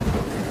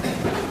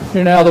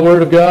Hear now the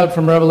Word of God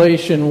from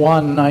Revelation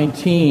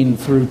 1:19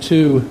 through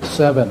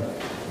 2:7.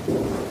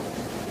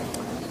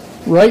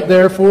 Write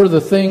therefore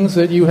the things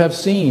that you have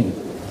seen,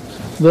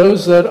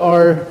 those that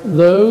are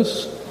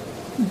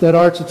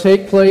to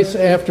take place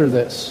after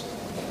this.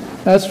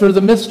 As for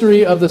the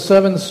mystery of the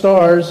 7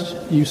 stars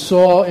you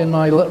saw in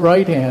my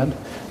right hand,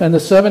 and the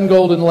 7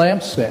 golden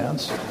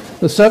lampstands,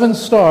 the 7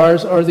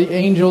 stars are the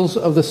angels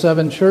of the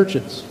 7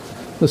 churches.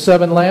 The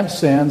 7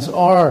 lampstands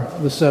are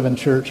the 7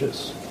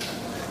 churches.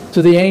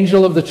 To the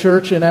angel of the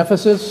church in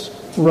Ephesus,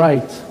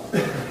 write,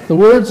 the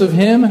words of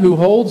him who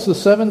holds the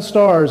 7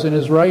 stars in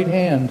his right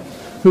hand,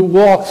 who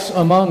walks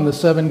among the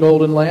 7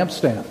 golden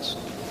lampstands.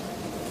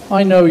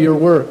 I know your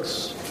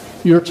works,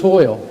 your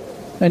toil,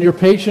 and your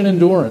patient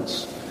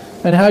endurance,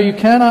 and how you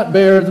cannot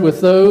bear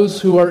with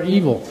those who are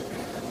evil,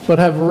 but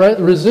have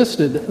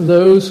resisted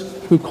those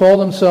who call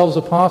themselves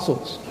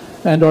apostles,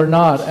 and are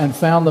not, and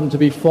found them to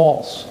be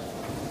false.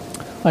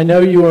 I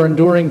know you are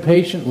enduring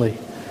patiently,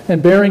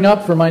 and bearing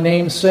up for my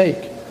name's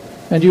sake,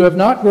 and you have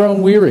not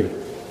grown weary.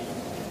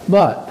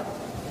 But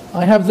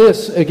I have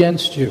this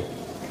against you,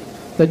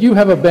 that you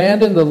have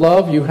abandoned the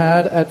love you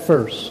had at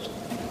first.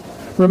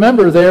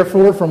 Remember,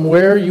 therefore, from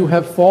where you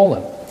have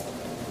fallen.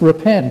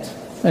 Repent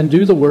and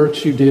do the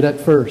works you did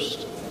at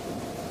first.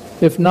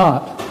 If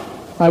not,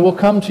 I will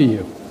come to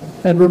you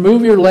and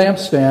remove your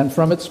lampstand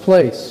from its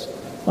place,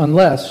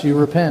 unless you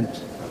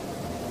repent.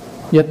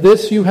 Yet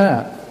this you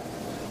have.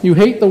 You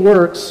hate the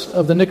works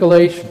of the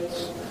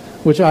Nicolaitans,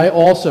 which I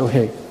also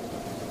hate.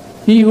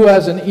 He who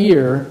has an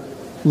ear,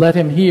 let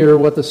him hear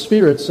what the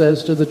Spirit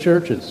says to the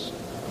churches.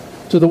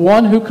 To the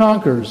one who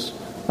conquers,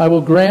 I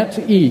will grant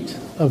to eat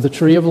of the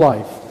tree of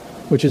life,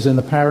 which is in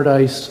the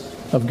paradise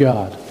of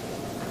God.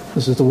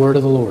 This is the word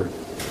of the Lord.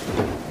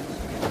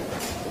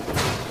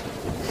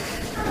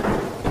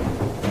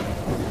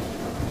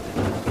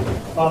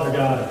 Father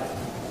God,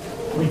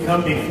 we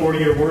come before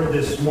your word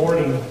this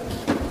morning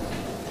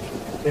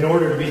in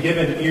order to be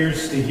given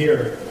ears to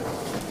hear.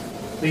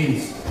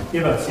 Please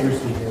give us ears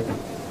to hear.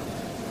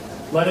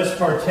 Let us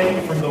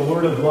partake from the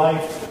word of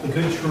life, the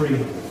good tree,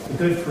 the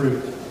good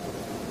fruit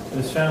that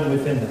is found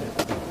within it.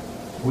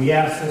 We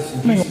ask this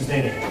in Jesus'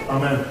 name.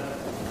 Amen.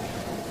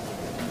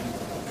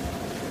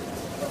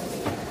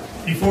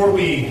 Before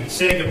we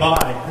say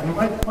goodbye, and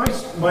my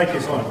mic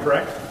is on,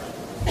 correct?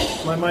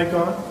 Is my mic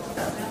on?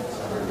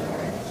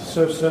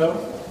 So?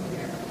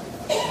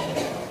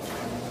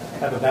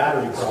 Have a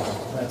battery problem.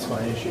 That's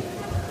my issue.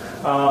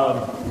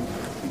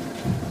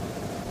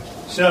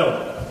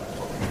 So,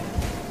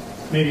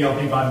 maybe I'll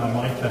be by my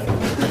mic then.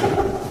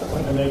 I'm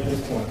going to make this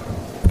point.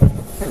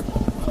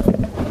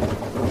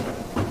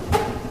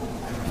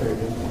 Very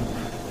good.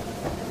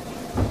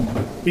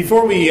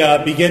 Before we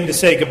begin to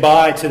say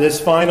goodbye to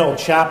this final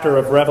chapter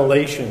of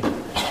Revelation,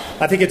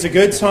 I think it's a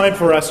good time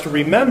for us to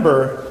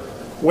remember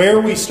where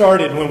we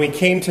started when we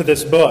came to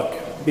this book,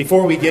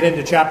 before we get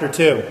into chapter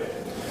 2.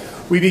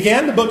 We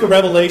began the book of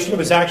Revelation, it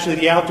was actually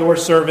the outdoor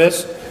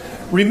service,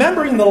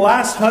 remembering the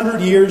last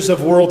 100 years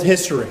of world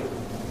history.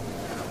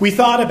 We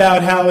thought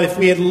about how if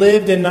we had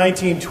lived in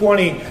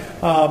 1920,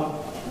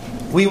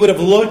 we would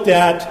have looked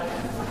at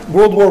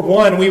World War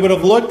I, we would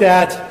have looked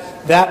at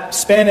that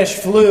Spanish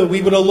flu,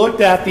 we would have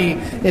looked at the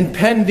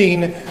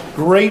impending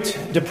Great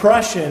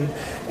Depression,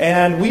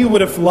 and we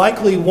would have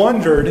likely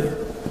wondered,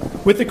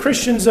 with the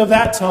Christians of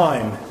that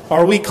time,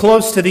 are we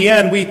close to the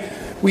end?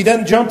 We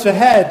then jumped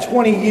ahead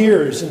 20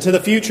 years into the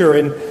future,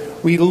 and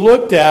we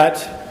looked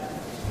at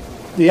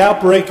the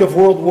outbreak of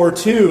World War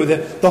II,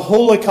 the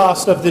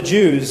Holocaust of the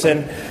Jews,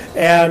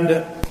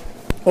 and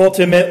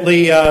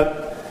ultimately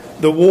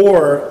the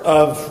war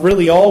of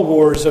really all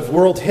wars of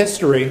world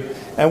history.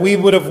 And we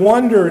would have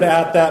wondered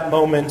at that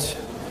moment,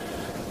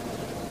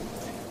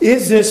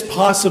 is this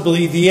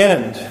possibly the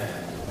end?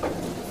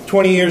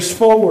 20 years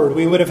forward,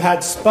 we would have had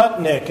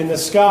Sputnik in the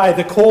sky,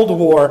 the Cold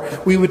War.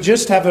 We would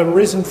just have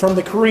arisen from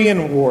the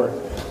Korean War.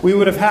 We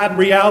would have had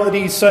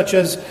realities such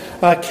as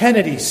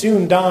Kennedy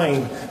soon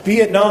dying,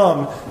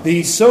 Vietnam,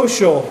 the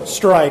social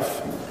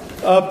strife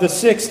of the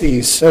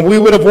 60s. And we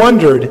would have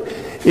wondered,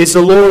 is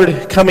the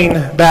Lord coming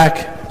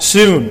back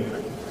soon?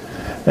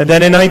 And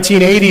then in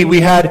 1980, we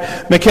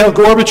had Mikhail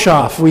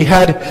Gorbachev. We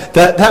had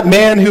that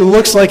man who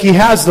looks like he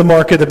has the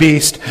mark of the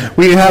beast.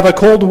 We have a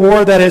Cold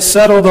War that has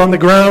settled on the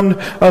ground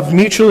of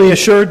mutually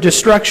assured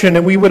destruction.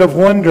 And we would have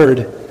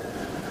wondered,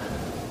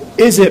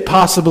 is it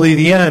possibly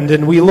the end?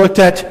 And we looked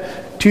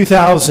at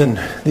 2000,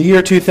 the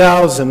year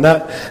 2000,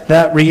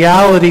 that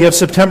reality of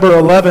September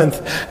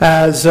 11th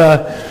as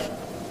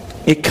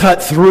it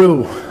cut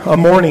through a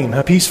morning,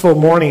 a peaceful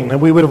morning.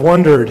 And we would have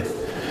wondered,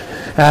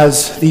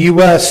 as the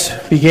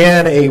U.S.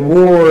 began a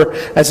war,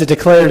 as it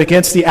declared,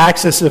 against the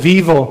axis of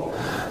evil,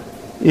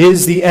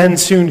 is the end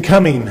soon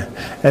coming?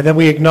 And then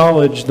we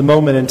acknowledge the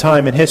moment in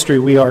time in history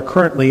we are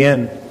currently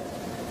in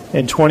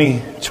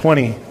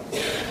 2020.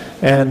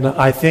 And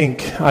I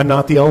think I'm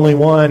not the only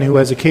one who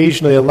has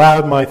occasionally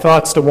allowed my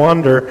thoughts to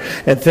wander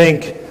and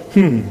think,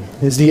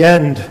 is the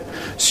end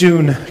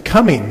soon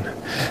coming?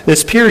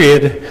 This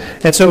period.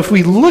 And so if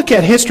we look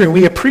at history and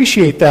we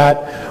appreciate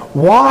that,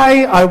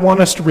 why I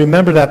want us to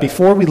remember that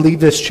before we leave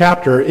this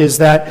chapter is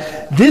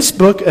that this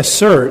book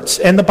asserts,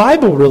 and the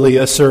Bible really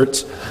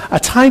asserts, a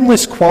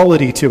timeless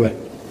quality to it.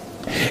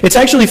 It's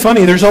actually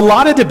funny. There's a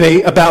lot of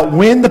debate about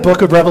when the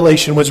book of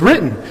Revelation was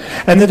written.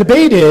 And the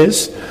debate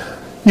is,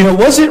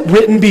 was it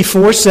written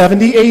before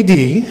 70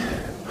 A.D.,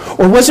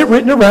 or was it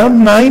written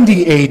around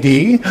 90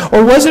 A.D.,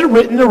 or was it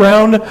written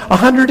around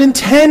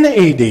 110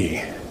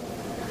 A.D.?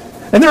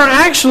 And there are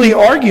actually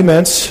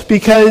arguments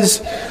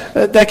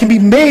that can be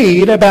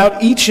made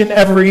about each and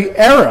every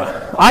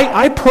era.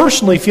 I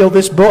personally feel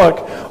this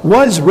book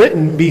was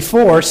written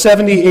before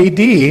 70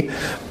 A.D.,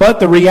 but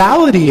the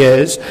reality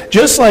is,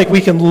 just like we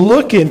can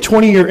look in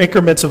 20-year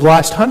increments of the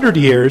last 100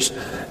 years,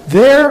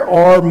 there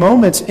are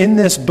moments in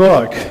this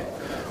book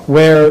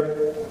where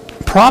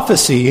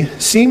prophecy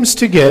seems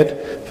to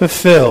get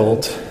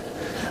fulfilled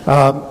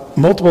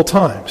multiple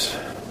times.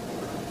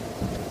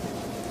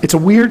 It's a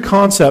weird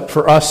concept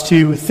for us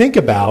to think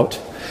about,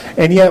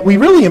 and yet we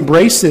really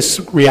embrace this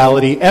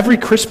reality every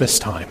Christmas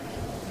time.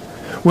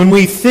 When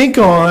we think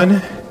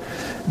on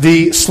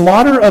the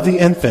slaughter of the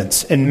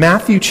infants in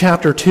Matthew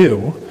chapter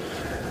 2,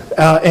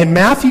 and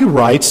Matthew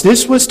writes,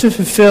 this was to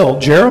fulfill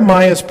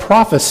Jeremiah's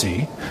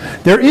prophecy.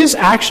 There is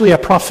actually a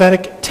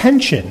prophetic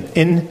tension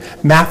in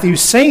Matthew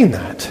saying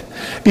that.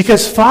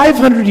 Because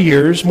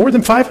more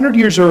than 500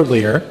 years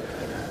earlier,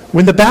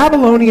 when the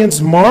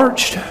Babylonians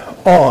marched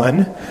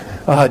on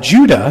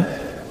Judah,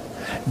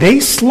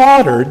 they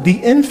slaughtered the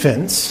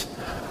infants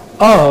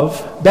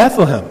of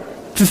Bethlehem,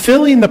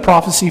 fulfilling the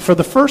prophecy for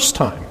the first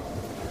time.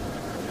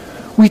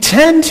 We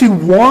tend to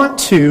want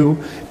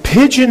to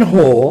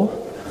pigeonhole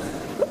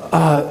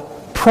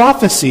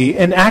prophecy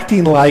and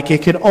acting like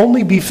it can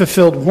only be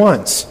fulfilled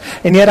once.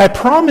 And yet I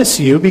promise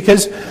you,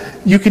 because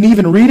you can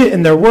even read it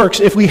in their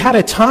works, if we had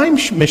a time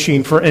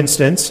machine, for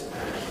instance,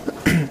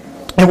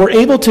 and we're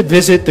able to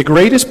visit the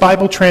greatest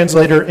Bible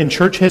translator in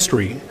church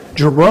history,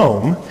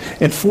 Jerome,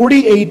 in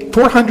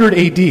 400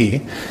 AD,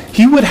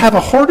 he would have a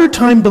harder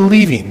time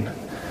believing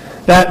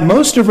that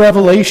most of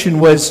Revelation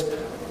was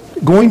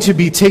going to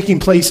be taking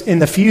place in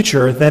the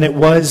future than it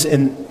was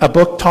in a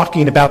book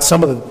talking about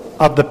some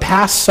of the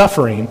past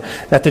suffering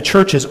that the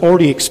church has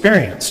already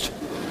experienced.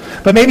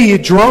 But maybe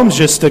Jerome's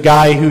just a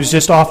guy who's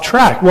just off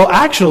track. Well,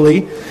 actually,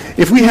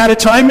 if we had a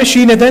time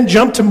machine and then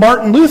jumped to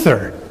Martin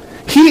Luther,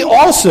 he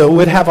also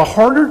would have a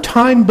harder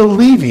time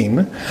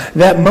believing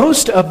that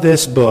most of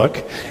this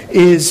book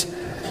is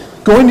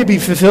going to be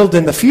fulfilled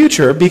in the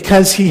future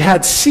because he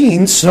had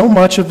seen so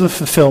much of the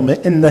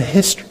fulfillment in the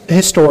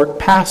historic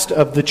past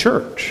of the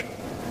church.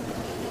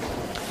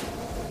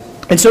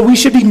 And so we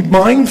should be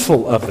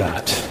mindful of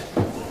that.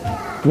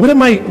 What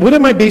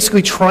am I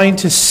basically trying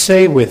to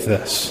say with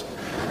this?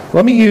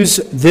 Let me use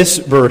this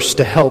verse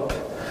to help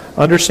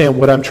understand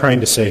what I'm trying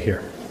to say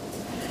here.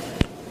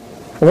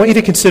 I want you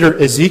to consider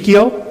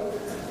Ezekiel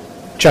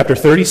chapter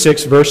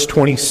 36, verse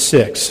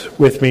 26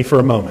 with me for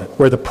a moment,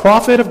 where the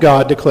prophet of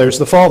God declares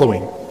the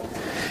following: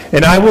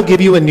 "And I will give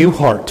you a new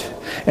heart,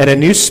 and a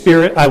new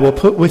spirit I will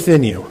put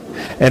within you,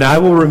 and I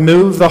will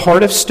remove the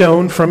heart of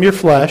stone from your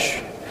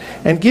flesh,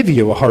 and give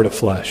you a heart of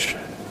flesh."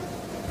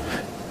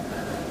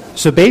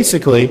 So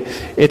basically,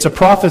 it's a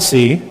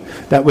prophecy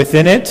that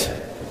within it,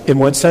 in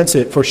one sense,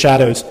 it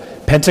foreshadows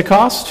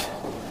Pentecost.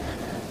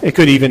 It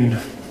could even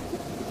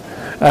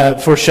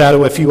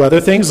foreshadow a few other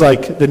things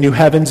like the new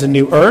heavens and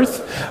new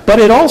earth. But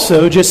it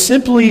also just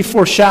simply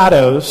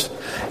foreshadows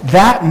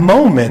that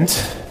moment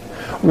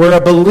where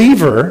a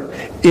believer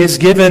is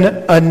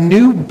given a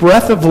new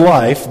breath of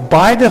life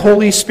by the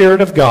Holy Spirit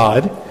of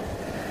God.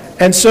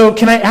 And so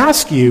can I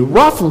ask you,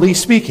 roughly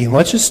speaking,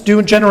 let's just do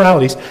in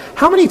generalities,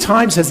 how many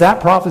times has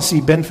that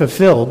prophecy been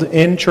fulfilled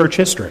in church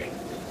history?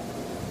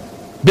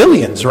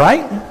 Billions,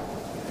 right?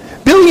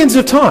 Billions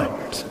of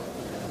times.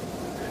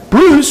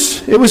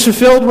 Bruce, it was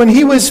fulfilled when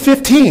he was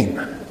 15.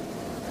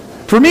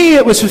 For me,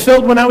 it was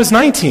fulfilled when I was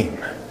 19.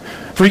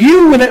 For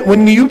you,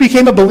 when you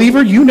became a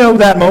believer, you know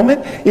that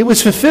moment. It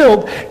was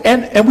fulfilled.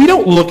 And we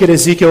don't look at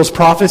Ezekiel's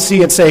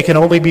prophecy and say it can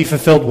only be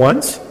fulfilled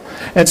once.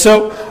 And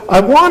so I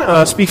want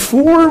us,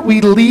 before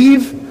we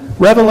leave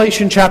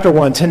Revelation chapter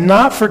 1, to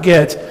not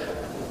forget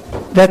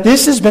that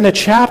this has been a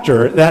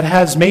chapter that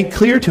has made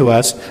clear to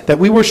us that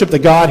we worship the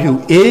God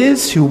who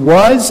is, who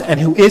was, and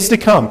who is to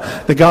come.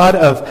 The God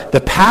of the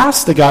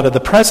past, the God of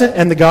the present,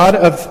 and the God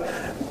of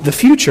the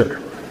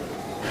future.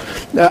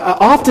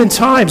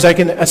 Oftentimes, I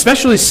can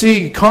especially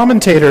see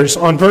commentators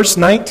on verse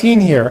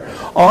 19 here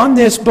on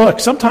this book,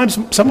 sometimes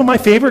some of my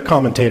favorite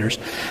commentators,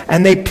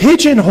 and they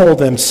pigeonhole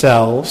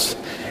themselves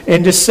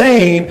into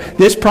saying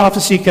this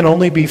prophecy can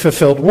only be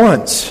fulfilled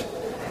once.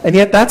 And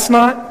yet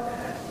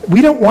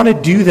we don't want to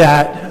do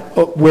that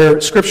where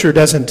Scripture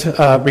doesn't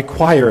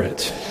require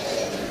it.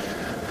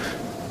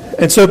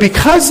 And so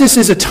because this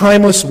is a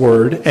timeless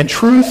word and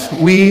truth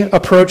we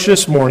approach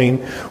this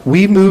morning,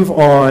 we move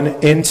on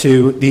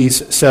into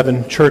these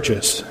 7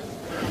 churches.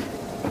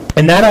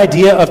 And that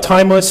idea of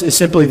timeless is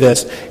simply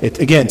this. It,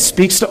 again,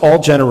 speaks to all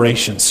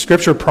generations.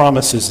 Scripture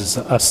promises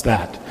us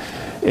that.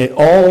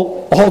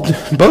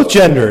 both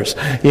genders.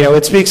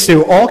 It speaks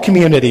to all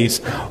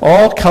communities,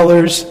 all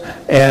colors,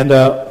 and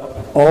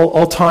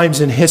all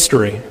times in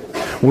history.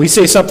 When we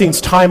say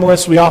something's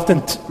timeless, we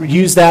often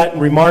use that in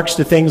remarks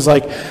to things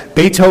like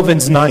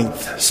Beethoven's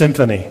Ninth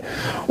Symphony,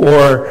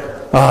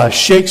 or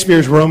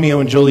Shakespeare's Romeo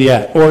and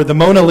Juliet, or the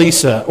Mona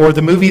Lisa, or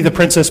the movie The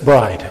Princess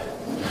Bride.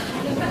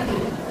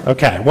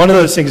 Okay, one of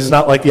those things is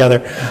not like the other.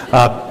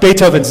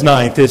 Beethoven's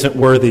Ninth isn't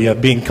worthy of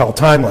being called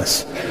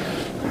timeless.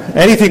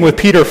 Anything with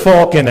Peter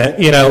Falk in it,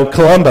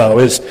 Columbo,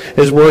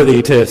 is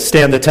worthy to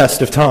stand the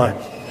test of time.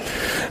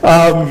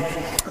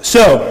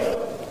 So,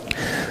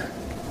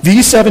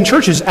 these 7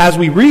 churches, as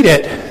we read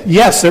it,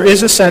 yes, there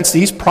is a sense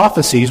these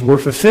prophecies were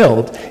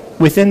fulfilled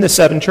within the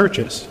 7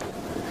 churches.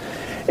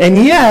 And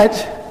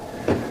yet,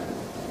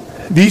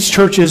 these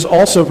churches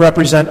also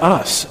represent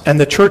us and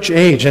the church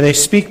age, and they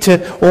speak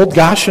to Old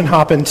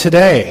Gashenhappen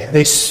today.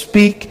 They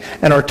speak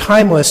and are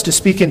timeless to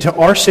speak into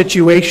our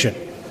situation.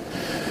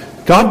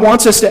 God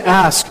wants us to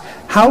ask,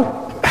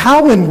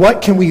 how and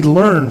what can we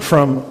learn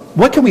from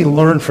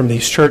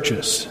these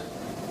churches?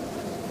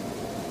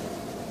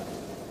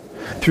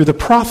 Through the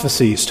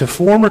prophecies to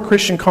former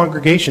Christian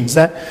congregations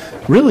that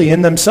really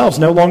in themselves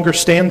no longer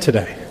stand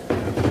today.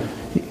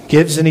 He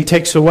gives and he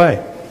takes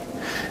away.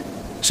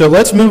 So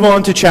let's move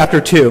on to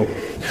chapter 2.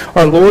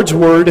 Our Lord's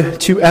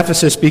word to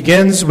Ephesus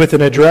begins with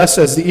an address,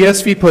 as the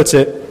ESV puts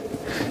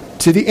it,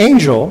 to the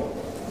angel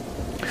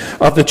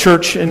of the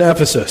church in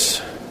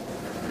Ephesus.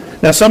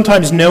 Now,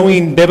 sometimes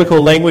knowing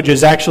biblical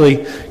languages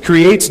actually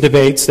creates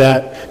debates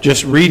that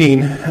just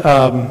reading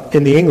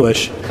in the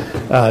English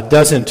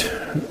doesn't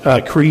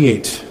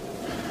create.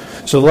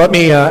 So let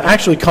me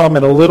actually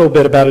comment a little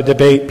bit about a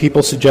debate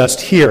people suggest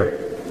here.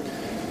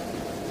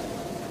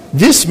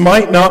 This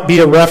might not be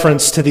a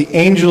reference to the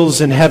angels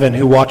in heaven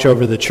who watch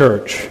over the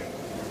church,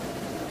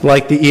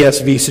 like the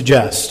ESV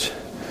suggests.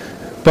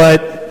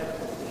 But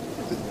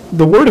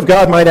the Word of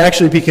God might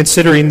actually be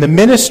considering the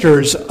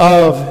ministers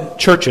of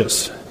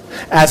churches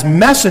as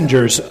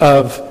messengers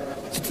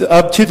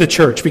up to the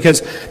church,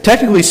 because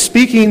technically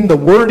speaking, the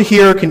word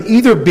here can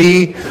either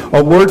be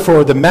a word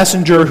for the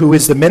messenger who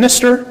is the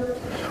minister,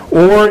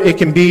 or it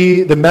can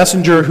be the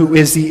messenger who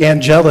is the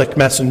angelic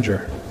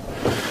messenger.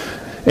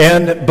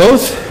 And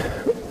both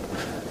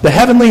the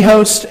heavenly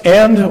host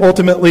and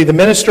ultimately the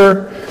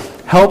minister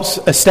helps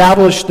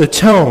establish the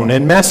tone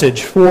and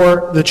message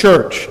for the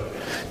church,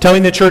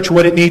 telling the church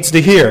what it needs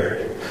to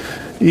hear.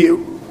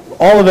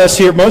 All of us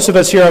here, most of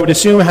us here, I would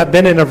assume, have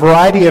been in a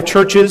variety of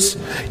churches.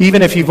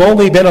 Even if you've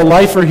only been a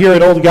lifer here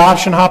at Old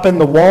Gashenhappen,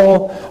 the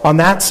wall on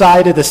that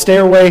side of the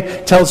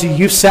stairway tells you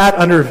you've sat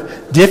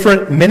under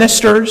different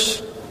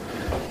ministers.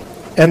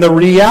 And the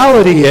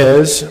reality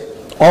is,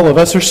 all of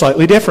us are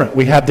slightly different.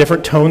 We have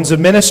different tones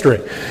of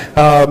ministry.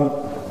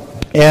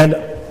 And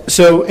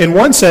so, in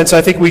one sense,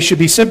 I think we should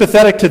be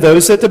sympathetic to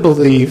those that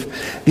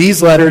believe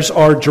these letters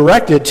are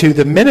directed to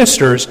the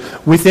ministers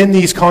within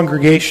these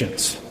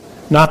congregations,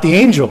 not the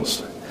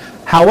angels.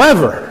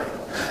 However,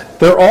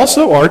 there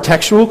also are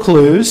textual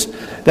clues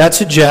that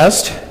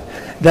suggest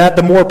that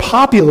the more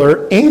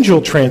popular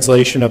angel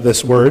translation of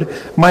this word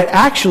might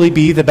actually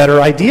be the better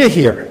idea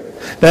here.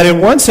 That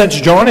in one sense,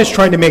 John is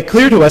trying to make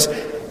clear to us,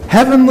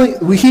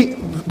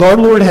 our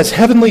Lord has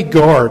heavenly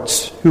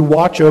guards who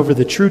watch over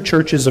the true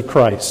churches of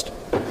Christ.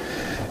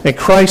 And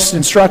Christ's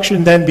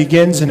instruction then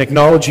begins in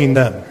acknowledging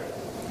them.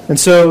 And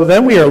so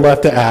then we are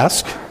left to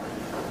ask,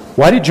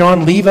 why did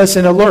John leave us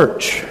in a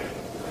lurch?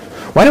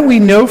 Why don't we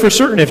know for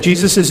certain if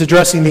Jesus is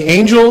addressing the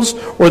angels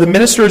or the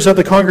ministers of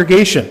the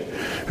congregation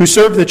who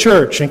serve the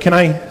church? And can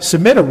I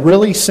submit a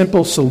really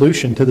simple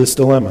solution to this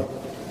dilemma?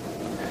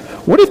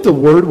 What if the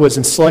word was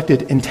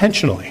selected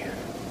intentionally?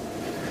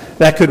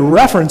 That could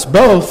reference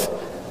both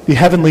the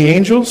heavenly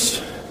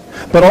angels,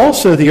 but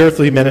also the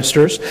earthly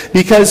ministers,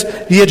 because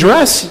the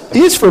address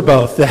is for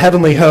both the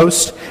heavenly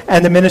host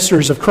and the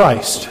ministers of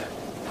Christ.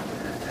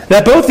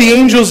 That both the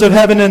angels of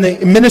heaven and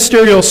the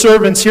ministerial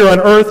servants here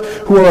on earth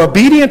who are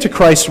obedient to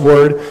Christ's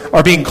word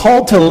are being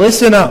called to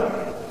listen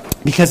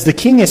up, because the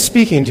King is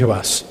speaking to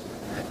us,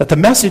 that the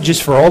message is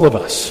for all of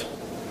us.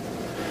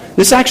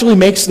 This actually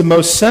makes the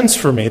most sense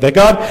for me, that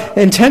God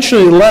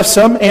intentionally left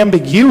some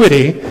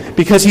ambiguity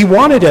because he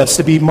wanted us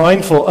to be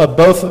mindful of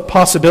both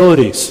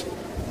possibilities.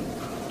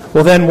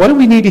 Well then, what do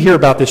we need to hear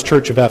about this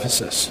church of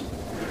Ephesus?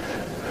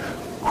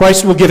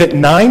 Christ will give it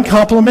 9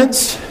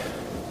 compliments,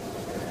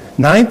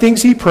 9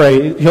 things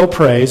he'll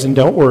praise, and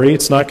don't worry,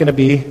 I'm not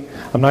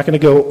going to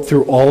go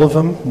through all of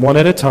them one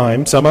at a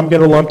time. Some I'm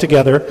going to lump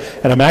together,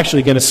 and I'm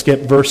actually going to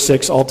skip verse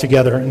 6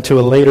 altogether into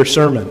a later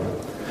sermon.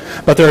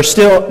 But there are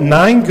still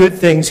 9 good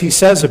things he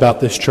says about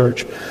this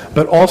church,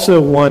 but also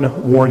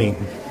one warning.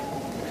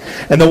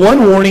 And the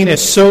one warning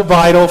is so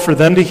vital for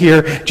them to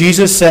hear.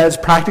 Jesus says,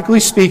 practically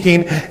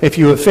speaking, if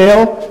you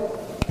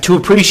fail to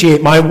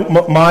appreciate my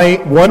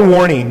one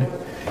warning,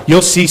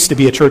 you'll cease to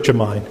be a church of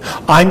mine.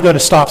 I'm going to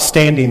stop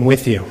standing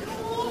with you.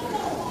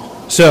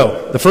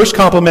 So, the first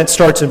compliment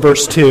starts in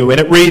verse 2, and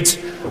it reads,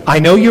 I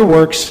know your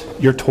works,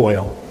 your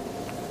toil.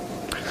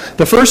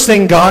 The first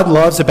thing God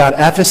loves about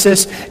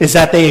Ephesus is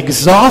that they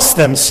exhaust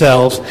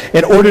themselves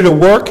in order to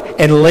work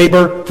and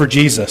labor for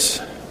Jesus.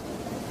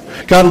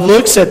 God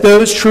looks at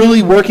those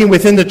truly working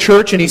within the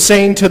church, and he's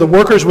saying to the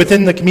workers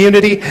within the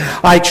community,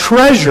 I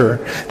treasure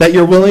that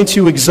you're willing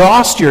to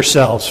exhaust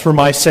yourselves for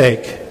my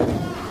sake.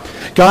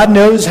 God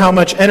knows how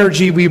much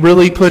energy we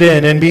really put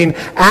in being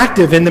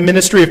active in the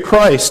ministry of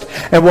Christ.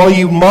 And while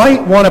you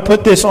might want to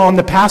put this on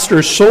the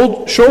pastor's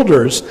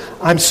shoulders,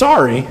 I'm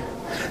sorry.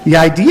 The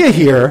idea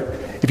here,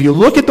 if you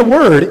look at the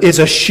word, is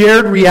a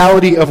shared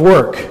reality of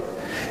work.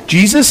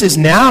 Jesus is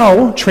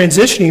now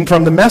transitioning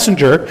from the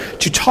messenger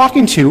to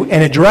talking to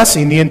and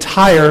addressing the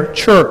entire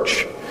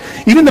church.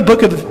 Even the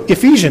book of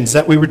Ephesians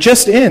that we were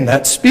just in,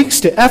 that speaks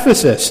to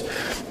Ephesus,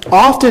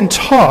 often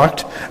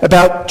talked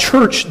about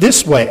church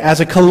this way, as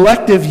a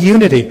collective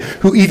unity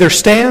who either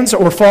stands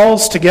or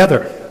falls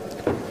together.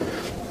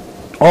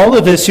 All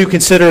of us who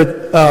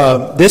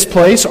consider this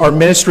place our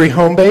ministry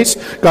home base,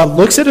 God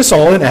looks at us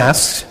all and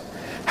asks,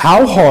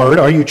 how hard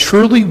are you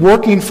truly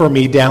working for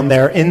me down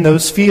there in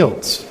those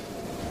fields?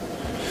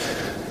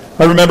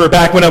 I remember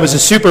back when I was a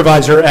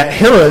supervisor at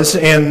Harrah's,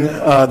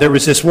 and there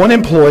was this one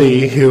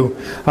employee who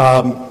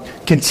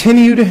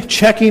continued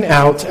checking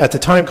out at the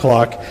time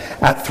clock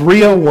at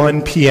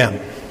 3:01 p.m.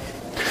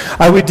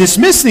 I would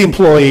dismiss the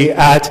employee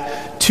at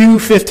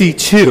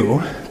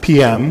 2:52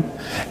 p.m.,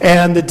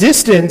 and the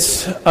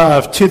distance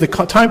to the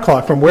time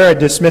clock from where I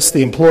dismissed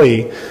the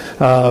employee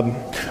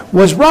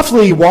was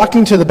roughly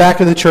walking to the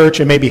back of the church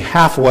and maybe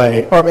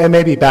halfway, or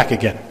maybe back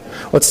again.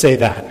 Let's say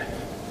that.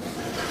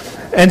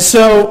 And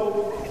so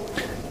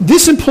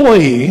this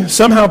employee,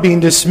 somehow being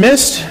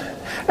dismissed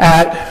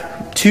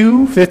at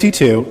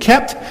 2:52,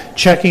 kept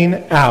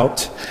checking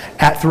out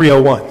at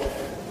 3:01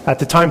 at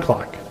the time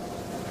clock.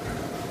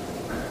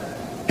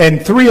 And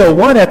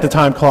 3:01 at the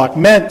time clock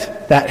meant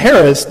that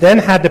Harrah's then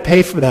had to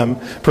pay for them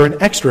for an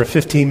extra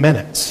 15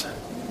 minutes.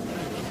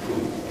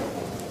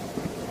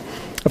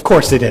 Of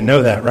course, they didn't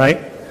know that, right?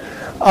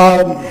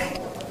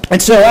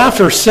 And so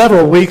after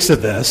several weeks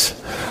of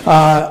this,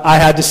 I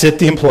had to sit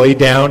the employee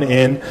down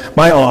in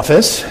my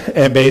office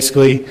and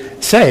basically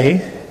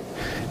say,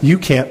 you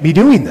can't be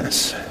doing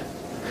this.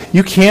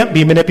 You can't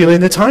be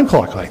manipulating the time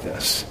clock like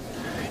this.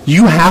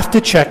 You have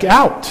to check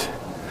out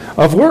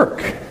of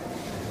work.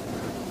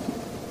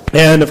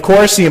 And of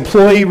course, the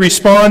employee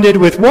responded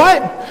with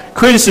what?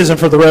 Criticism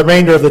for the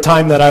remainder of the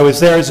time that I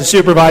was there as a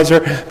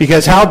supervisor,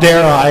 because how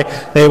dare I?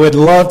 They would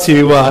love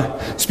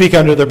to speak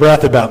under their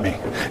breath about me.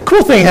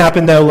 Cool thing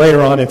happened, though,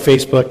 later on in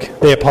Facebook.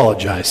 They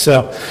apologized.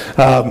 So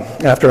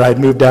after I had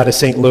moved out of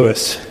St.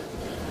 Louis.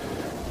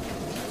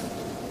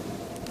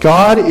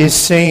 God is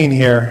saying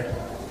here,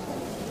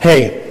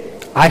 hey,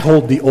 I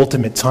hold the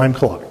ultimate time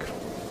clock.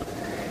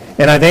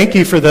 And I thank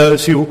you for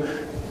those who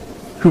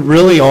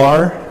really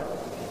are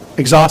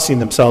exhausting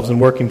themselves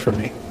and working for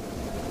me.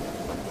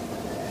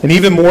 And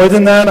even more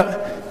than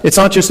that, it's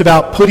not just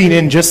about putting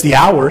in just the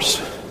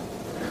hours,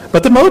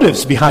 but the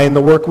motives behind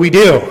the work we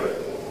do.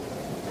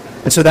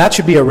 And so that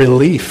should be a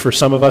relief for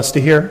some of us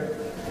to hear.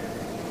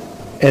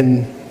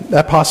 And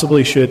that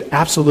possibly should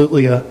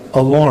absolutely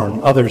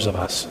alarm others of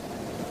us.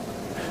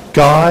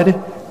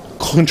 God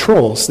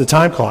controls the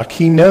time clock.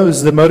 He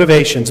knows the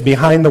motivations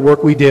behind the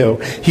work we do.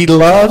 He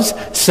loves,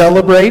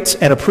 celebrates,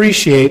 and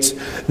appreciates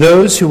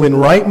those who in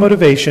right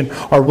motivation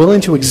are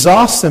willing to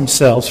exhaust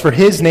themselves for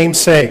His name's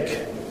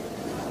sake.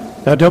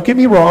 Now, don't get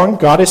me wrong.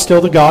 God is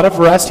still the God of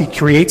rest. He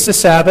creates the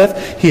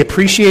Sabbath. He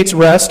appreciates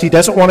rest. He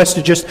doesn't want us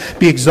to just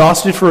be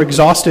exhausted for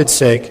exhausted's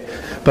sake,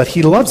 but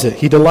He loves it.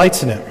 He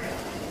delights in it.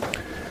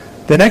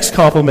 The next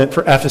compliment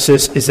for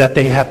Ephesus is that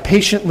they have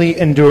patiently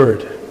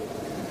endured.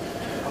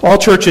 All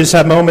churches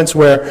have moments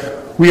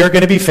where we are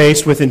going to be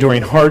faced with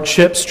enduring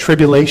hardships,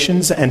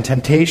 tribulations, and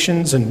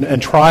temptations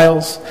and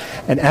trials,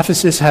 and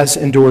Ephesus has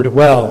endured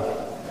well.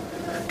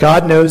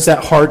 God knows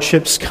that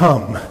hardships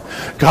come.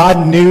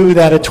 God knew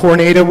that a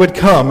tornado would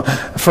come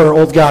for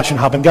Old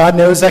Goshenhoppen. God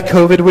knows that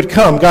COVID would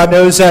come. God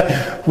knows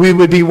that we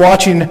would be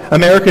watching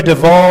America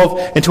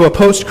devolve into a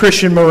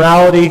post-Christian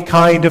morality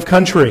kind of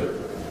country.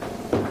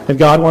 And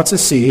God wants to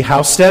see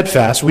how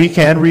steadfast we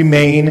can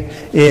remain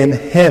in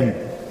Him.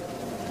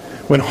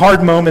 When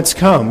hard moments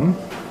come,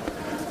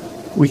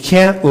 we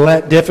can't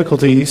let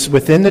difficulties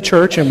within the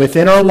church and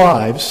within our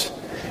lives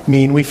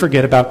mean we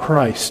forget about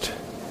Christ.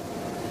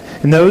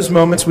 In those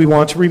moments, we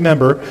want to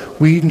remember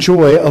we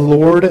enjoy a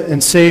Lord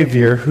and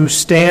Savior who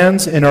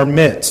stands in our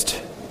midst.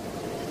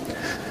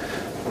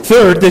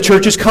 Third, the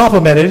church is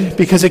complimented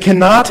because it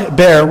cannot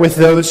bear with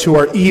those who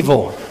are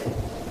evil.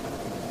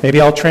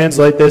 Maybe I'll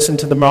translate this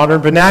into the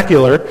modern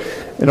vernacular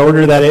in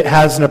order that it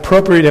has an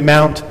appropriate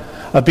amount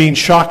of being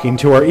shocking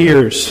to our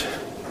ears.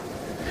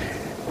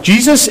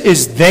 Jesus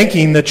is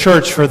thanking the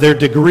church for their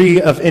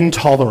degree of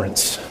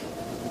intolerance.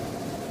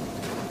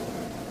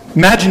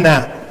 Imagine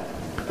that.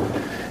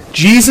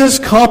 Jesus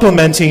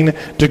complimenting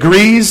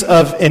degrees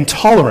of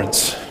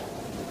intolerance.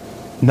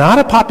 Not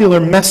a popular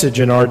message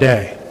in our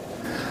day.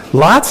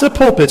 Lots of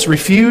pulpits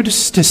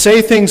refuse to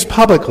say things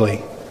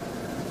publicly.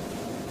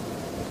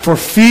 for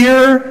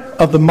fear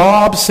of the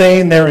mob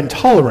saying they're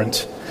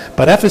intolerant,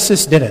 but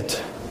Ephesus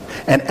didn't,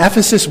 and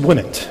Ephesus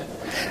wouldn't.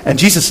 And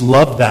Jesus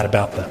loved that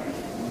about them.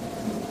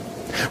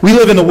 We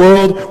live in a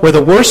world where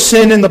the worst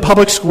sin in the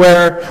public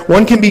square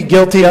one can be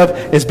guilty of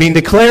is being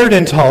declared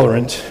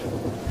intolerant.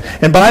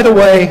 And by the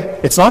way,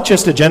 it's not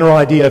just a general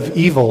idea of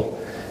evil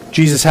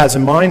Jesus has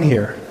in mind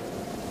here.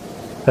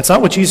 That's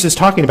not what Jesus is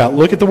talking about.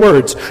 Look at the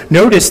words.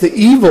 Notice the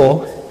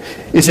evil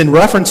is in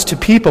reference to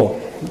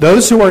people.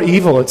 Those who are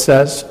evil, it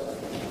says,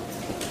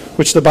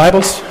 which the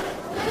Bible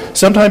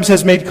sometimes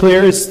has made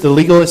clear is the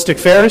legalistic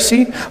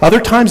Pharisee. Other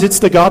times it's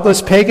the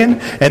godless pagan.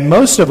 And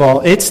most of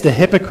all, it's the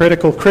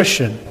hypocritical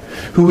Christian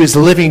who is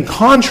living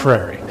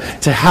contrary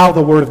to how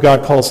the Word of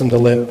God calls him to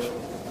live.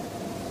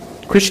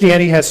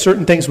 Christianity has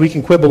certain things we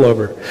can quibble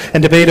over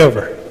and debate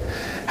over.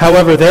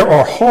 However, there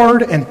are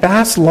hard and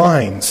fast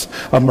lines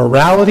of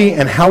morality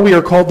and how we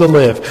are called to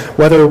live,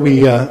 whether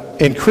we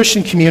in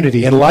Christian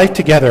community, in life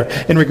together,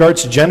 in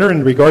regards to gender,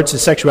 in regards to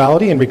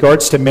sexuality, in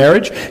regards to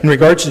marriage, in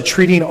regards to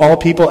treating all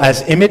people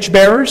as image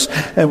bearers,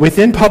 and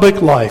within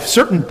public life,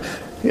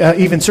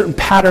 even certain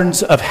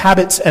patterns of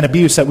habits and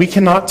abuse that we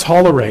cannot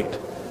tolerate,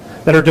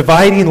 that are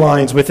dividing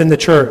lines within the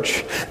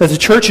church, that the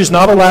church is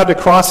not allowed to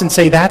cross and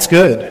say, that's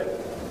good.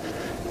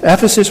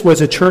 Ephesus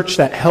was a church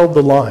that held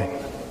the line.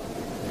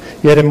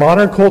 Yet in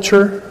modern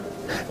culture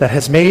that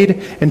has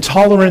made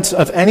intolerance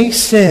of any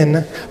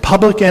sin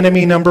public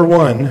enemy number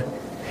one,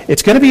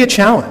 it's going to be a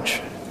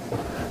challenge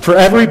for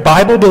every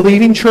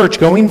Bible-believing church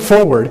going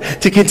forward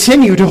to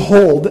continue to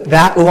hold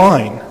that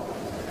line.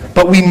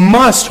 But we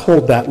must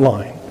hold that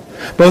line,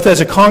 both as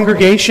a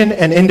congregation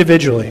and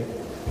individually.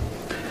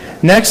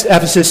 Next,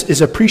 Ephesus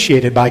is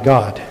appreciated by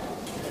God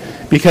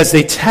because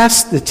they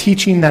test the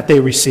teaching that they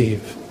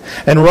receive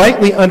and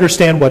rightly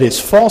understand what is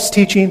false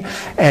teaching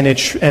and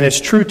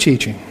its true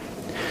teaching.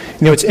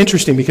 You know, it's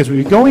interesting because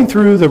we've been going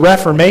through the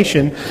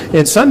Reformation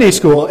in Sunday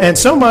school, and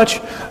so much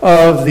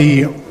of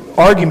the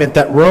argument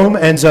that Rome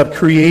ends up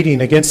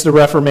creating against the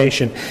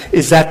Reformation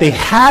is that they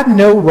had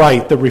no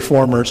right, the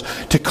Reformers,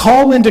 to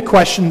call into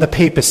question the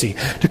papacy,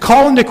 to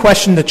call into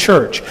question the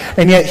church.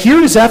 And yet here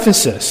is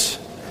Ephesus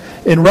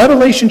in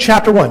Revelation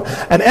chapter 1.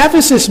 An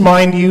Ephesus,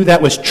 mind you,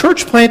 that was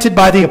church planted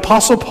by the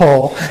Apostle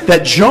Paul,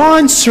 that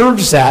John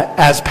serves at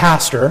as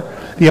pastor,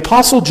 the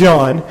Apostle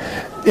John,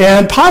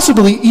 and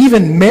possibly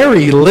even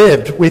Mary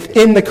lived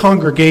within the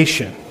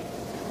congregation.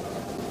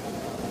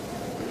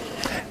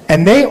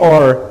 And they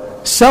are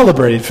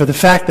celebrated for the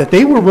fact that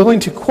they were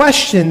willing to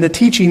question the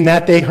teaching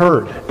that they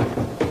heard.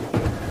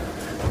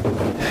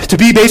 To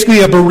be basically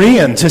a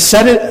Berean, to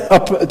set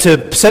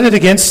it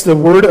against the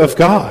Word of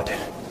God.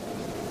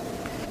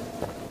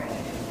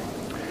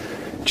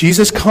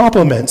 Jesus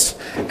compliments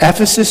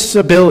Ephesus'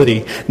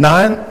 ability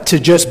not to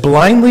just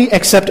blindly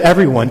accept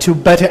everyone,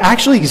 but to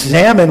actually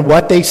examine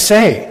what they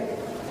say.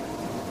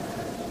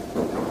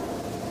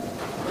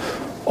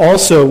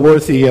 Also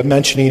worthy of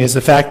mentioning is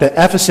the fact that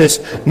Ephesus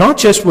not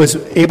just was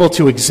able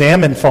to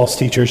examine false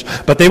teachers,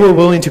 but they were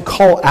willing to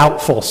call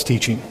out false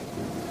teaching.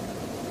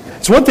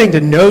 It's one thing to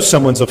know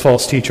someone's a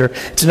false teacher.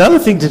 It's another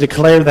thing to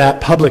declare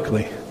that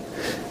publicly.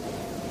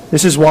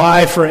 This is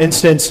why, for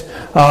instance,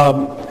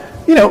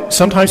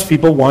 sometimes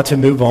people want to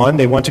move on.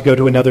 They want to go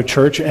to another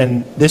church,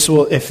 and this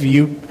will, if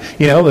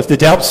the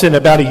Delps in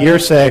about a year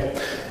say,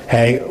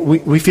 hey,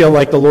 we feel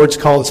like the Lord's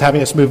call is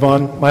having us move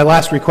on, my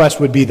last request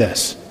would be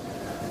this.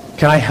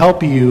 Can I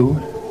help you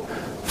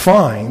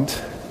find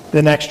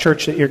the next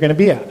church that you're going to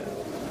be at?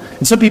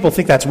 And some people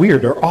think that's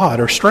weird or odd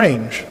or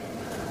strange,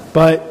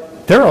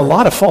 but there are a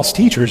lot of false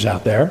teachers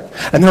out there,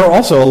 and there are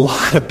also a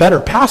lot of better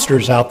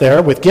pastors out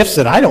there with gifts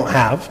that I don't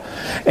have,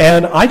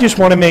 and I just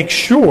want to make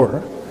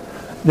sure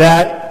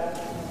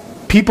that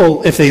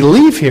people, if they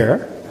leave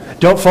here,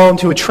 don't fall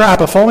into a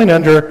trap of falling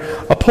under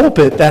a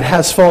pulpit that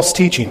has false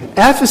teaching.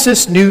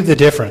 Ephesus knew the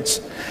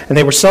difference, and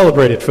they were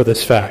celebrated for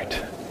this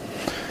fact.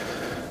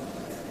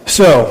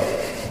 So,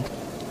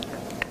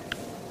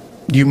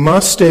 you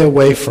must stay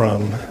away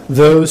from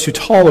those who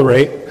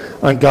tolerate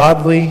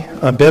ungodly,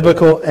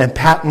 unbiblical, and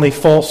patently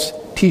false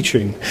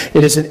teaching.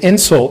 It is an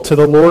insult to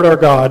the Lord our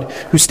God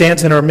who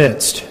stands in our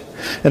midst.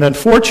 And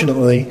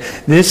unfortunately,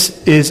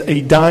 this is a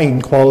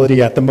dying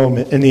quality at the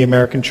moment in the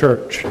American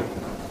church.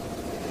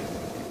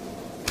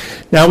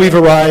 Now we've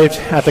arrived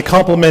at the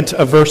complement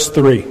of verse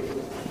 3.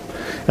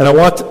 And I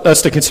want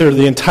us to consider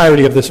the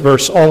entirety of this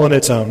verse all on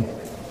its own.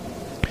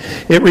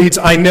 It reads,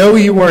 I know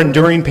you are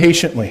enduring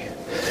patiently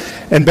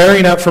and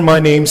bearing up for my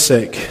name's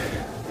sake,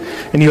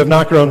 and you have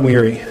not grown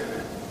weary.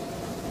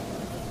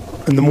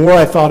 And the more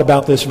I thought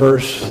about this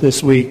verse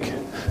this week,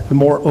 the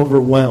more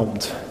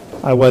overwhelmed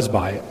I was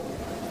by it.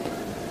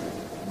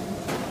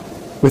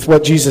 With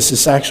what Jesus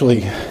is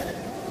actually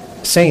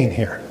saying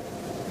here.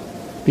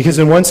 Because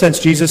in one sense,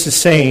 Jesus is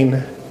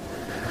saying,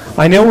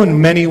 I know in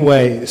many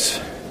ways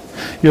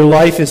your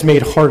life is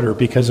made harder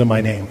because of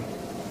my name.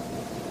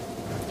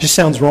 It just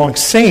sounds wrong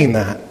saying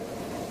that.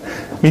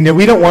 I mean,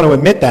 we don't want to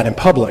admit that in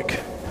public,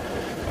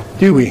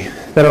 do we?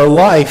 That our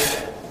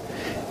life,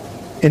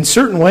 in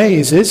certain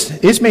ways,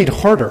 is made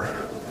harder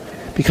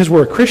because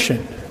we're a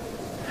Christian.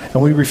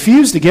 And we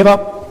refuse to give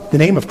up the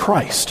name of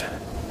Christ.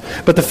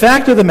 But the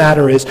fact of the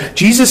matter is,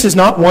 Jesus is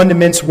not one to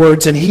mince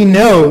words, and he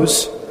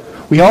knows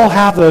we all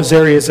have those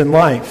areas in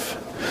life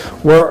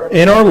where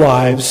in our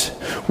lives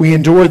we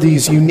endure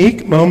these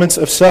unique moments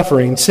of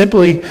suffering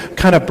simply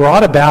kind of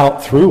brought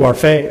about through our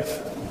faith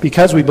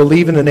because we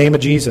believe in the name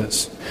of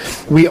Jesus.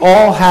 We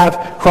all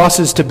have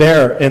crosses to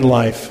bear in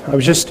life. I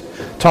was just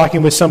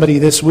talking with somebody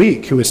this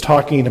week who was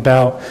talking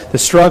about the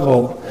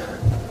struggle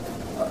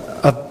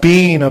of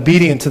being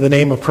obedient to the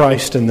name of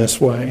Christ in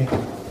this way.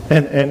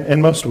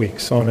 And most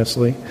weeks,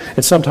 honestly.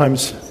 And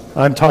sometimes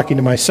I'm talking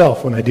to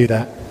myself when I do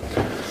that.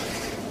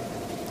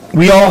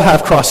 We all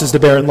have crosses to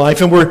bear in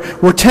life, and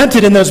we're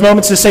tempted in those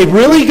moments to say,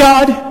 really,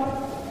 God?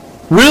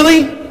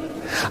 Really?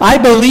 I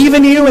believe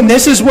in you, and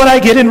this is what I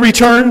get in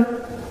return?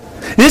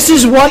 This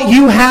is what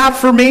you have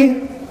for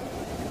me?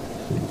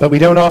 But we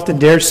don't often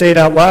dare say it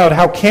out loud.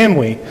 How can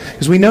we?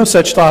 Because we know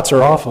such thoughts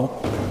are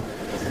awful.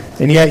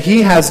 And yet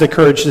he has the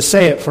courage to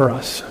say it for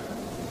us.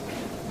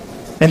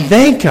 And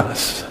thank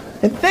us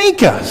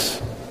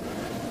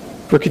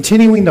for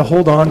continuing to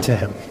hold on to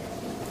him.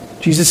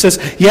 Jesus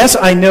says, yes,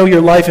 I know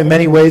your life in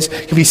many ways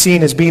can be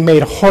seen as being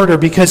made harder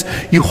because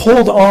you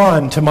hold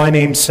on to my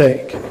name's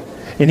sake.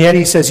 And yet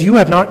he says, you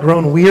have not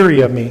grown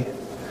weary of me,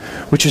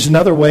 which is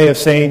another way of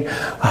saying,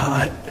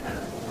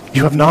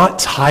 you have not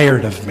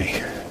tired of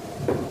me.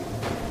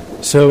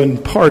 So in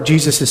part,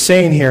 Jesus is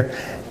saying here,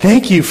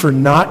 thank you for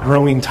not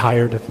growing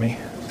tired of me.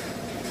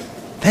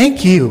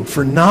 Thank you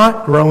for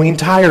not growing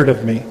tired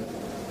of me.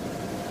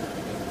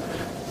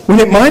 When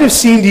it might have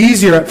seemed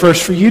easier at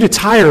first for you to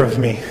tire of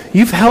me,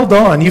 you've held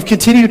on. You've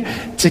continued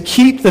to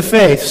keep the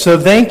faith, so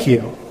thank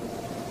you.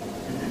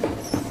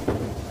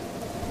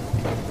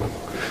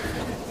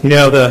 You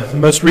know, the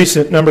most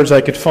recent numbers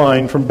I could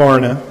find from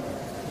Barna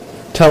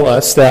tell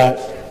us that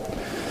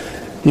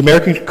the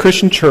American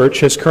Christian Church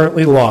has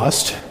currently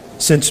lost,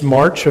 since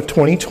March of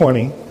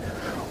 2020,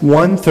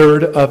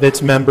 1/3 of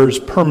its members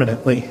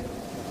permanently.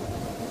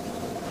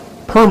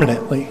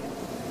 Permanently.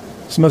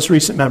 It's the most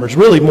recent members.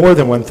 Really more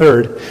than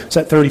 1/3. It's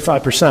at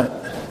 35%.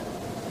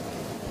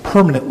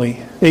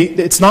 Permanently.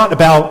 It's not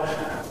about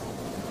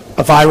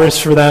a virus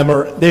for them,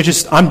 or they're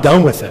just, I'm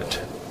done with it.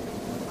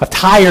 I'm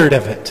tired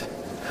of it.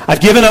 I've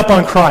given up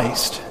on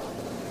Christ.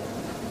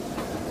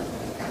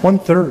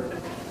 1/3.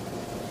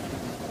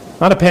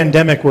 Not a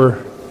pandemic we're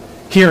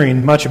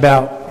hearing much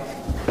about,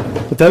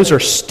 but those are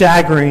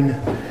staggering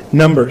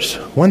numbers.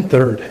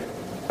 1/3.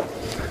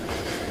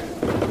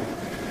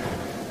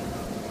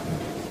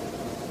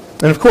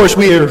 And of course,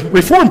 we are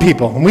Reformed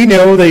people, and we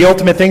know the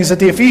ultimate things that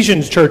the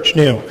Ephesians church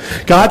knew.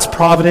 God's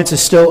providence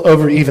is still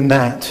over even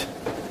that.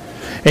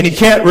 And you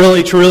can't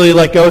really truly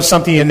let go of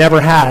something you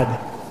never had.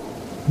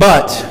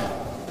 But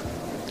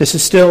this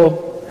is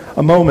still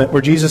a moment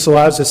where Jesus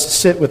allows us to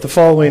sit with the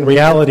following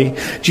reality.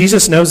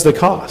 Jesus knows the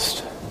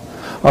cost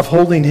of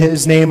holding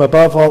his name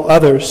above all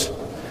others,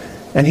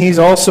 and he's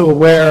also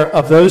aware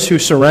of those who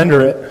surrender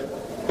it.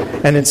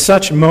 And in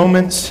such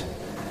moments,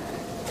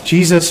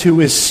 Jesus,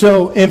 who is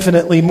so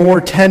infinitely more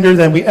tender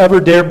than we ever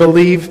dare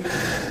believe,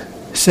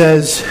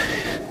 says,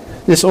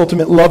 this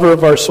ultimate lover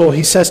of our soul,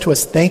 he says to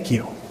us, thank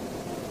you.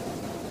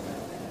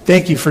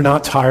 Thank you for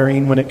not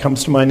tiring when it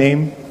comes to my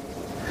name.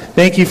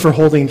 Thank you for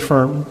holding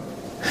firm.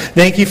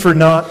 Thank you for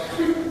not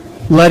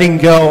letting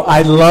go.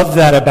 I love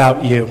that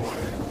about you.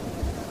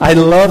 I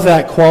love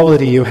that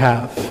quality you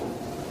have.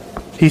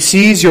 He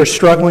sees you're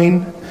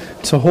struggling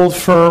to hold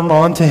firm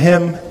onto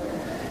him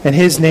and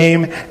his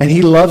name, and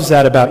he loves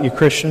that about you,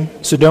 Christian.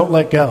 So don't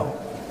let go.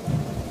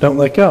 Don't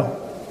let go.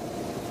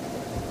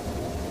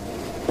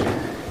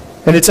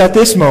 And it's at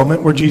this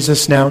moment where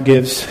Jesus now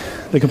gives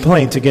the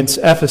complaint against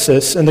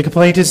Ephesus, and the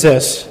complaint is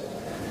this: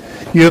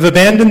 you have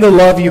abandoned the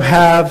love you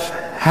have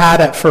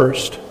had at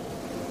first.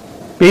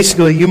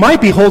 Basically, you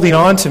might be holding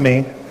on to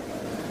me,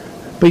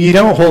 but you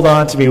don't hold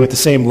on to me with the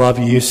same love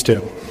you used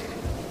to.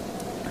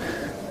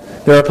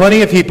 There are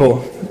plenty of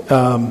people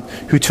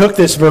who took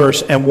this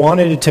verse and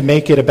wanted to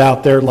make it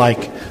about their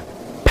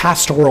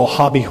pastoral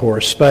hobby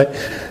horse, but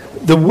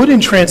the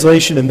wooden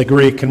translation in the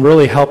Greek can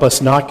really help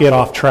us not get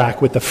off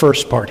track with the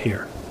first part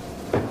here.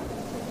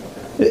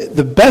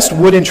 The best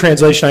wooden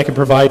translation I can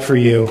provide for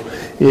you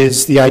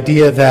is the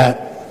idea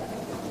that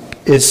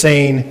is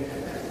saying,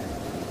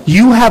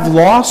 you have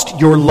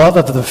lost your love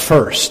of the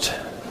first.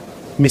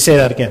 Let me say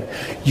that again.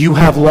 You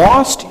have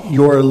lost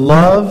your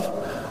love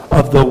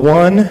of the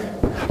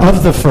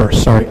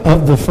first.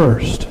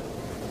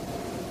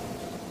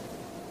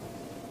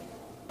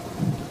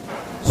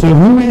 So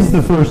who is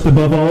the first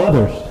above all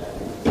others?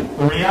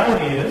 The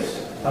reality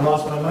is, I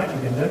lost my mic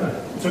again, didn't I?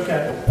 It's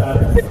okay.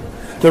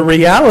 The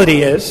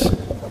reality is,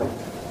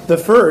 the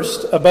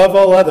first above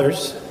all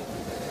others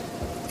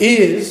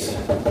is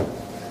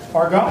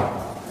our God.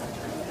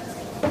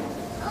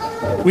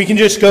 We can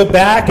just go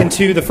back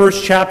into the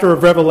first chapter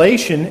of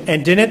Revelation,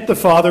 and didn't the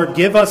Father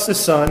give us the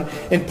Son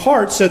in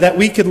part so that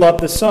we could love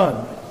the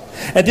Son?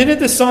 And didn't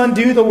the Son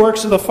do the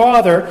works of the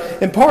Father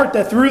in part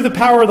that through the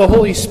power of the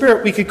Holy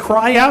Spirit we could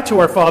cry out to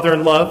our Father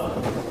in love?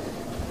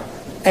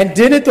 And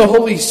didn't the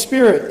Holy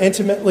Spirit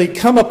intimately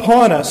come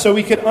upon us so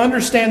we could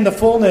understand the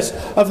fullness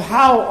of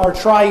how our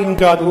triune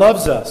God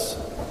loves us?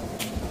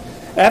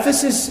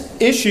 Ephesus'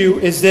 issue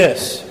is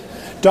this.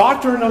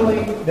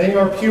 Doctrinally, they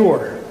are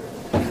pure.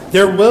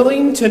 They're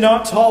willing to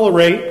not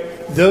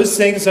tolerate those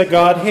things that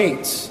God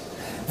hates.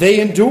 They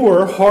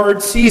endure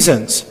hard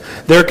seasons.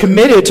 They're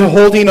committed to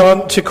holding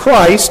on to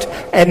Christ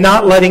and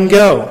not letting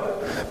go.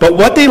 But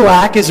what they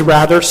lack is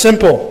rather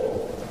simple.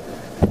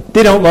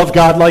 They don't love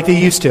God like they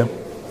used to.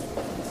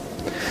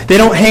 They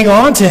don't hang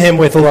on to Him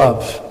with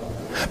love,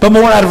 but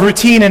more out of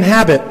routine and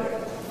habit.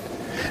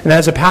 And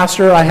as a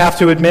pastor, I have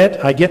to admit,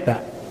 I get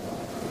that.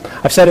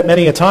 I've said it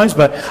many a times,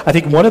 but I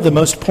think one of the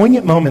most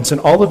poignant moments in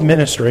all of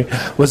ministry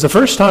was the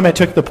first time I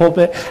took the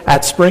pulpit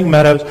at Spring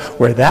Meadows,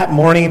 where that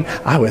morning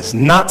I was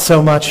not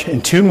so much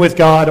in tune with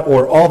God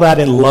or all that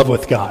in love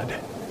with God.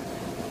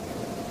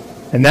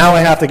 And now I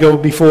have to go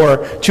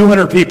before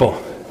 200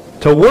 people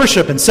to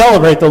worship and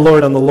celebrate the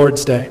Lord on the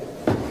Lord's Day.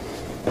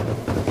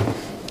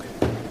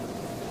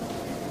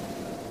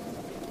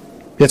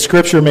 Yet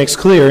Scripture makes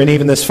clear, and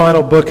even this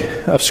final book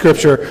of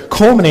Scripture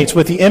culminates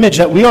with the image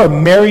that we are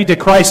married to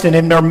Christ, and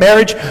in our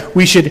marriage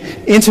we should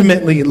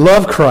intimately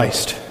love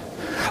Christ.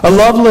 A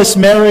loveless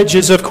marriage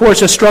is, of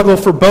course, a struggle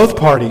for both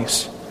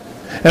parties.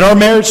 And our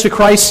marriage to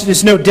Christ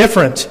is no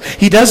different.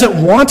 He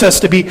doesn't want us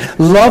to be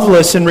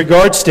loveless in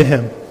regards to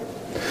Him.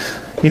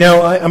 You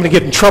know, I'm going to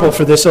get in trouble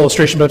for this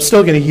illustration, but I'm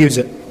still going to use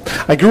it.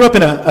 I grew up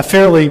in a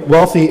fairly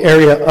wealthy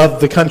area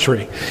of the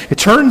country. It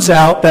turns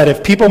out that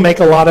if people make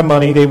a lot of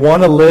money, they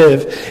want to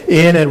live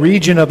in a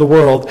region of the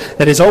world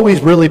that is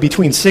always really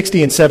between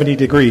 60 and 70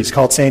 degrees,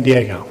 called San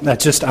Diego.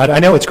 That's just, I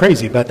know it's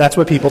crazy, but that's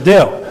what people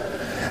do.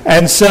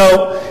 And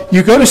so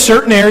you go to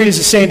certain areas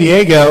of San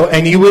Diego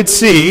and you would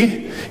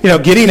see, you know,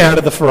 getting out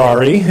of the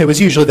Ferrari. It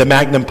was usually the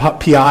Magnum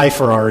PI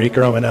Ferrari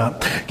growing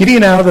up.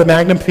 Getting out of the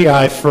Magnum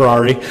PI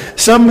Ferrari,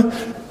 some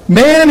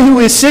man who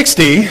is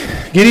 60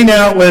 getting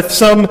out with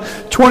some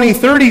 20,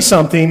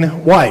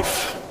 30-something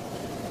wife.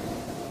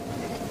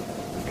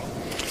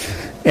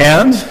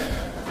 And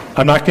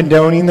I'm not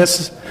condoning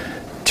this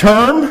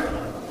term.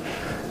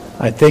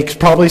 I think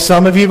probably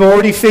some of you have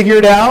already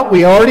figured out.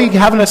 We already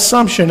have an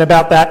assumption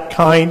about that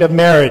kind of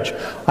marriage.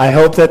 I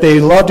hope that they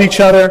loved each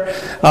other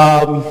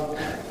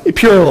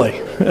purely,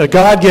 a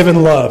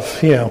God-given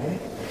love, you know.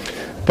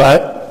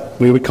 But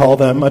we would call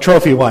them a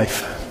trophy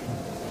wife.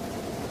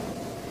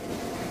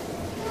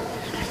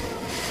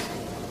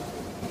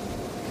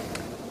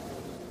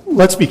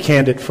 Let's be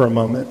candid for a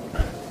moment.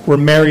 We're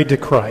married to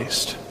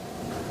Christ.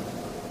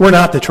 We're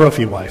not the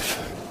trophy wife.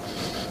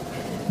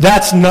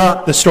 That's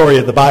not the story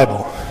of the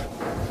Bible.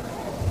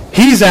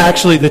 He's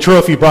actually the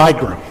trophy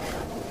bridegroom.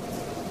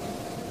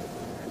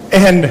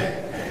 And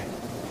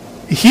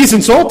He's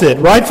insulted,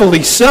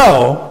 rightfully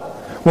so,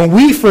 when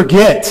we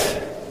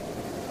forget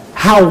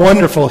how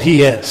wonderful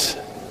He is.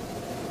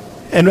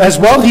 And as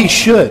well He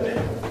should.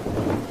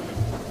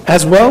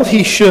 As well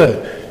He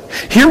should.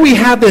 Here we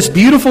have this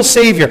beautiful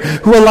Savior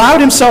who allowed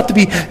Himself to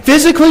be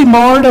physically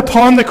marred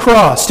upon the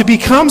cross, to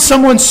become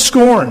someone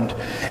scorned.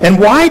 And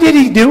why did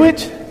He do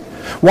it?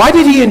 Why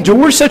did He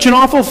endure such an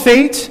awful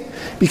fate?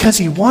 Because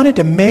He wanted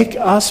to make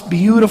us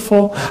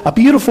beautiful, a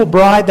beautiful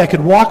bride that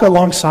could walk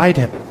alongside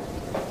Him.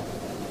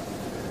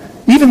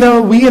 Even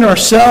though we in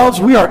ourselves,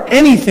 we are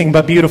anything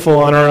but beautiful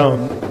on our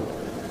own.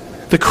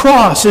 The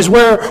cross is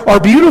where our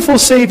beautiful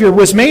Savior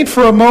was made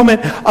for a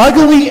moment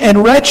ugly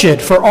and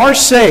wretched for our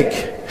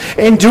sake,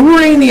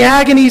 enduring the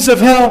agonies of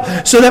hell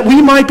so that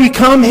we might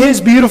become His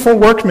beautiful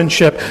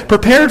workmanship,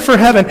 prepared for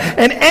heaven.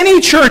 And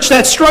any church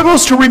that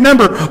struggles to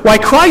remember why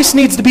Christ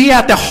needs to be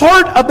at the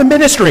heart of the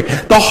ministry,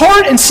 the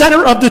heart and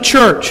center of the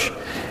church,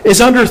 is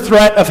under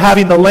threat of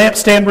having the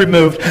lampstand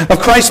removed, of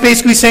Christ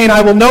basically saying,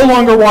 I will no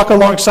longer walk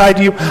alongside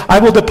you, I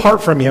will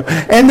depart from you.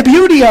 And the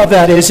beauty of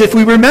that is, if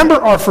we remember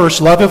our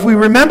first love, if we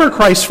remember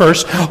Christ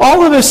first,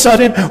 all of a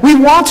sudden we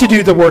want to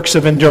do the works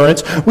of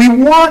endurance, we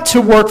want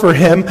to work for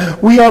Him,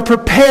 we are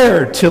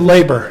prepared to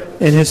labor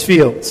in His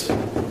fields.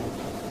 And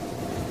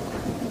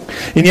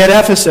yet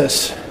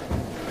Ephesus,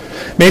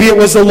 maybe it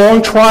was the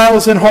long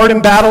trials and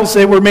hardened battles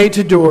they were made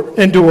to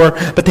endure,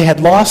 but they had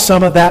lost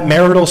some of that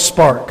marital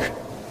spark.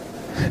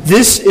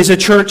 This is a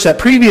church that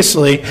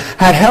previously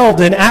had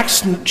held in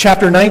Acts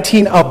chapter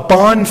 19 a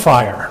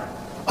bonfire.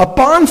 A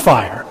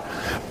bonfire.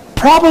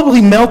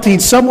 Probably melting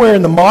somewhere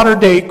in the modern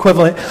day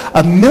equivalent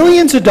of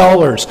millions of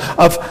dollars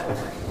of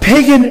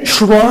pagan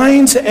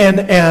shrines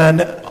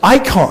and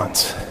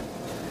icons.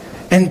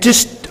 And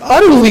just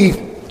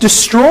utterly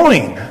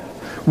destroying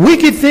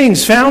wicked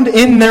things found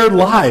in their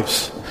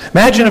lives.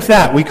 Imagine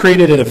if we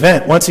created an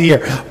event once a year.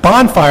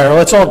 Bonfire,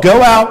 let's all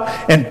go out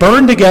and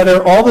burn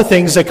together all the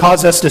things that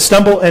cause us to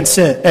stumble and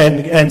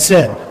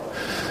sin.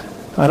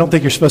 I don't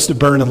think you're supposed to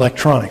burn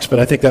electronics, but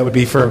I think that would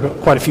be for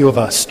quite a few of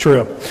us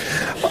true.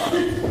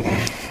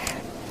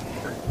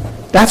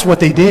 That's what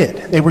they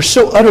did. They were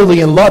so utterly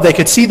in love. They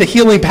could see the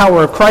healing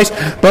power of Christ,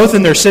 both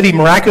in their city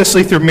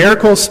miraculously through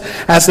miracles,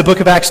 as the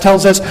book of Acts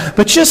tells us,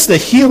 but just the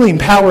healing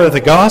power of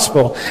the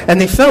gospel. And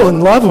they fell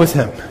in love with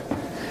Him.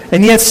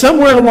 And yet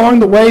somewhere along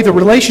the way, the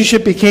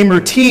relationship became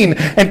routine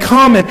and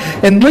common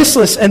and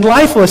listless and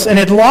lifeless and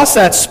had lost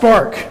that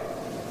spark.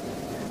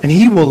 And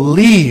he will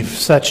leave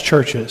such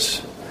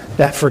churches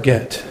that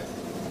forget.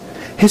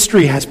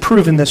 History has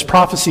proven this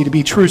prophecy to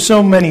be true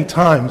so many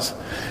times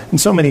in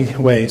so many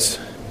ways.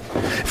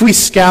 If we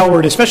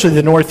scoured, especially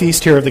the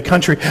northeast here of the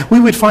country,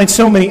 we would find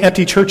so many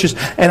empty churches,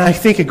 and I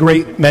think a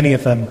great many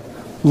of them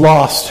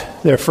lost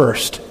their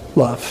first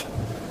love.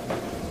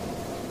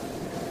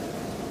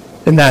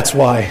 And that's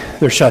why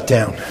they're shut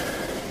down.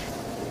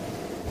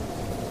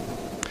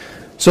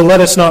 So let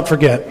us not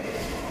forget.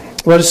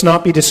 Let us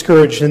not be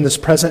discouraged in this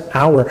present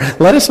hour.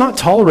 Let us not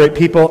tolerate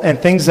people and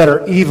things that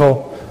are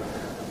evil.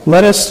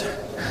 Let us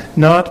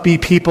not be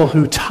people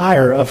who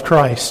tire of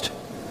Christ.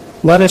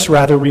 Let us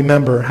rather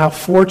remember how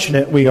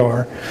fortunate we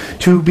are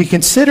to be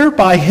considered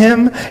by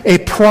him a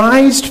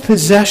prized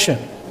possession,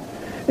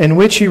 in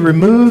which he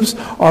removes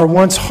our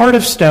once heart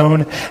of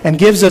stone and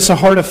gives us a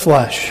heart of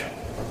flesh.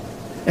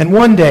 And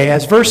one day,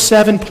 as verse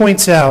 7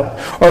 points out,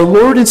 our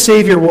Lord and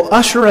Savior will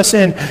usher us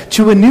in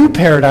to a new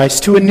paradise,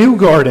 to a new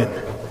garden,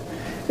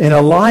 in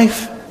a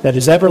life that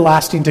is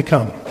everlasting to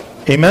come.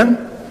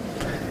 Amen?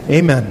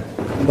 Amen.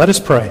 Let us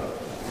pray.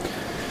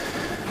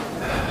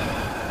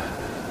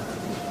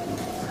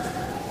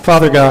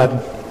 Father God,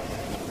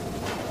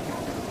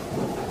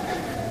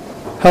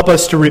 help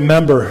us to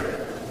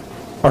remember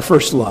our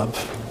first love.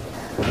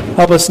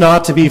 Help us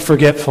not to be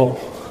forgetful.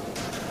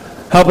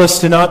 Help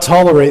us to not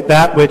tolerate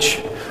that which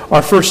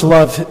our first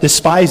love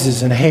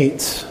despises and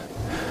hates,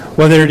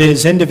 whether it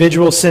is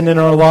individual sin in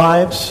our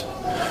lives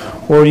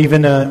or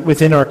even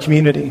within our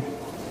community.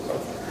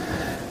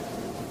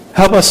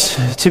 Help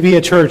us to be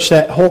a church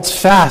that holds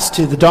fast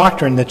to the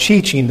doctrine, the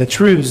teaching, the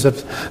truths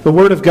of the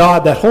Word of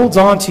God, that holds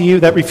on to you,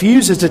 that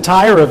refuses to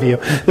tire of you,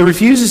 that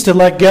refuses to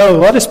let go.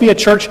 Let us be a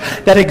church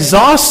that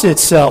exhausts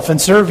itself in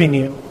serving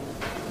you.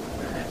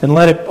 And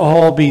let it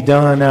all be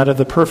done out of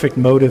the perfect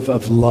motive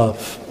of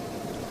love.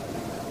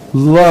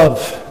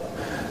 Love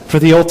for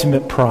the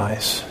ultimate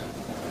prize,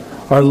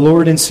 our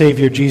Lord and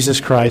Savior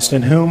Jesus Christ,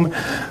 in whom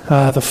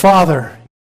the Father